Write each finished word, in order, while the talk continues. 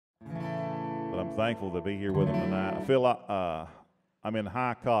I'm thankful to be here with them tonight. I feel like I'm in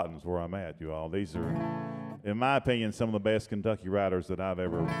high cottons where I'm at, you all. These are, in my opinion, some of the best Kentucky riders that I've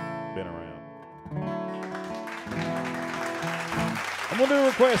ever been around. I'm going to do a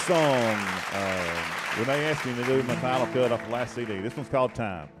request song. Renee asked me to do my title cut off the last CD. This one's called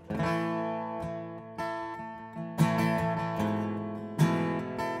Time.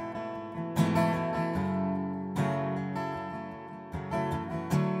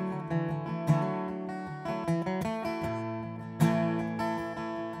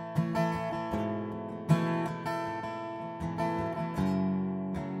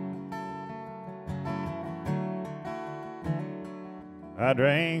 I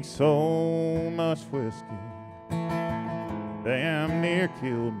drank so much whiskey, damn near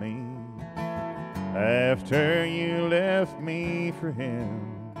killed me. After you left me for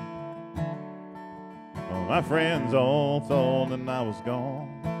him, well, my friends all thought that I was gone,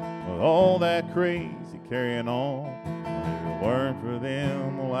 with all that crazy carrying on. If it weren't for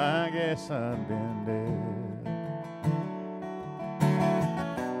them, well, I guess I'd been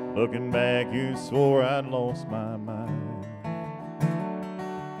dead. Looking back, you swore I'd lost my mind.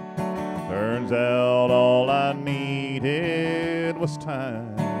 Turns out all I needed was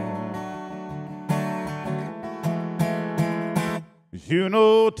time. 'Cause you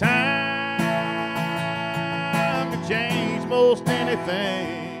know time can change most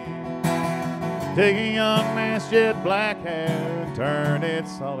anything. Take a young man's jet black hair and turn it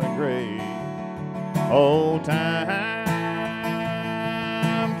solid gray. Oh, time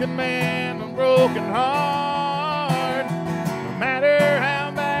can mend a broken heart. No matter how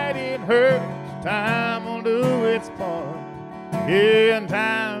bad it hurts, time will do its part. Yeah, and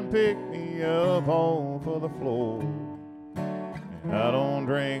time picked me up off of the floor. And I don't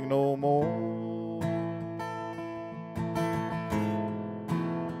drink no more.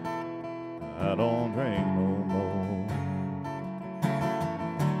 I don't drink no more.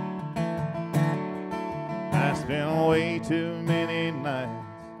 I spent way too many nights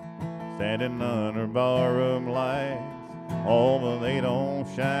standing under barroom lights. Although they don't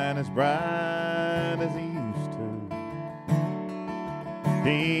shine as bright as they used to.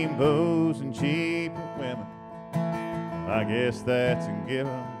 Team booze and cheap women, I guess that's a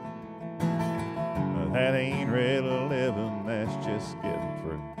given. But that ain't really living, that's just getting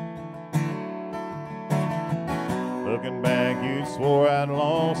through. Looking back, you swore I'd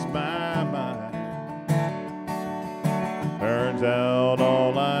lost my mind. Turns out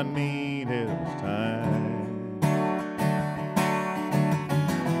all I needed was time.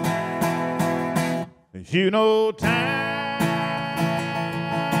 You know time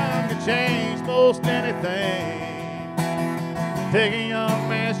can change most anything. Take a young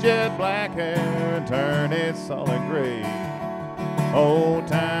man's jet black hair and turn it solid gray. Oh,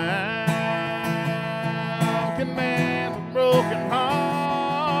 time can mend a broken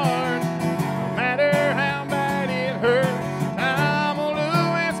heart. No matter how bad it hurts, time will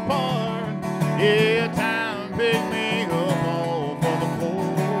do its part. Yeah, time picked me up off of the floor.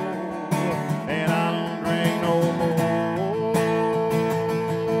 And I don't drink no more.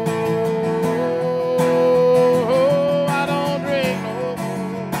 Oh, I don't drink no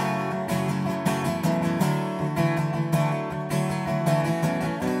more.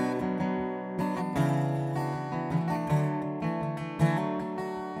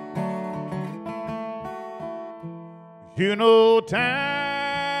 You know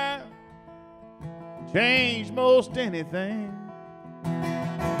time changed most anything.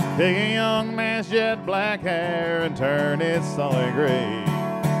 Take a young man's jet black hair and turn it solid gray.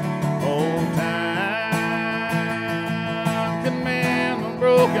 Old time can mend a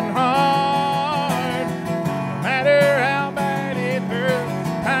broken heart. No matter how bad it hurts,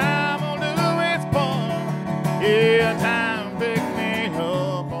 time will do its part. Yeah, time picked me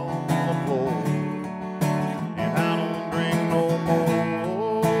up on the floor. And I don't drink no more.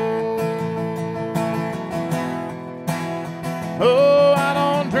 Oh, I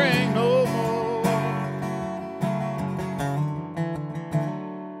don't drink no more.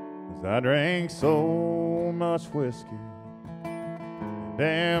 'Cause I drank so much whiskey, it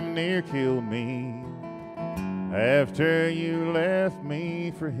damn near killed me. After you left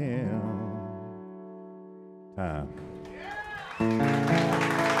me for him. Time.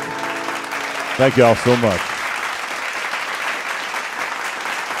 Thank you all so much.